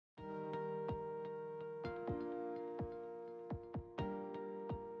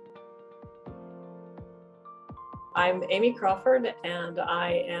I'm Amy Crawford, and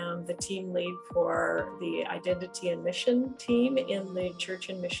I am the team lead for the Identity and Mission team in the Church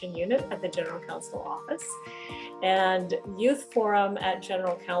and Mission Unit at the General Council office. And Youth Forum at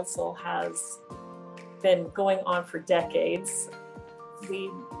General Council has been going on for decades. We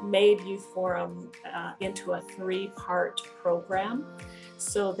made Youth Forum into a three-part program.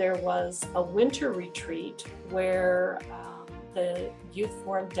 So there was a winter retreat where the Youth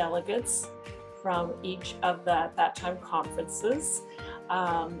Forum delegates from each of the, at that time, conferences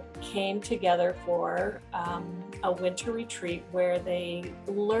came together for a winter retreat where they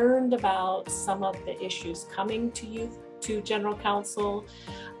learned about some of the issues coming to General Council.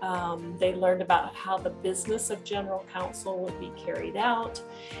 They learned about how the business of General Council would be carried out.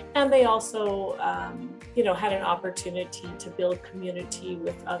 And they also, had an opportunity to build community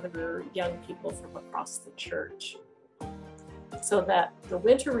with other young people from across the church. So that the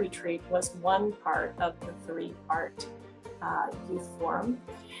winter retreat was one part of the three-part Youth Forum.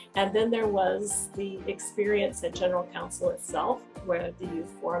 And then there was the experience at General Council itself, where the Youth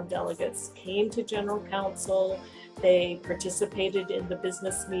Forum delegates came to General Council. They participated in the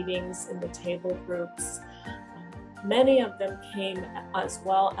business meetings, in the table groups. Many of them came as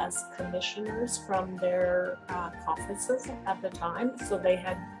well as commissioners from their conferences at the time. So they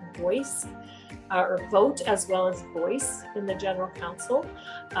had voice or vote as well as voice in the General Council.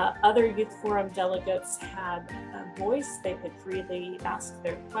 Other Youth Forum delegates had a voice. They could freely ask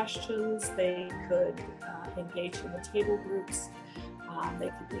their questions. They could engage in the table groups. They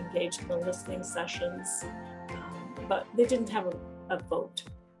could engage in the listening sessions, but they didn't have a vote.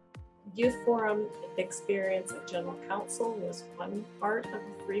 Youth Forum experience at General Council was one part of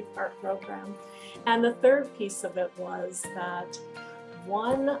the three-part program. And the third piece of it was that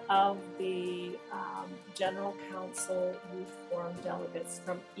one of the General Council Youth Forum delegates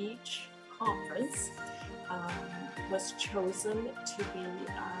from each conference was chosen to be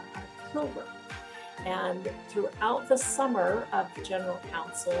a pilgrim. And throughout the summer of General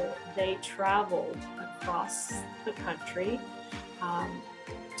Council, they traveled across the country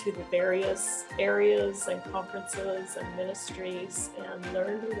to the various areas and conferences and ministries and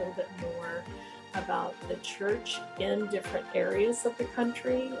learned a little bit more about the church in different areas of the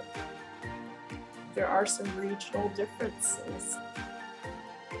country. There are some regional differences.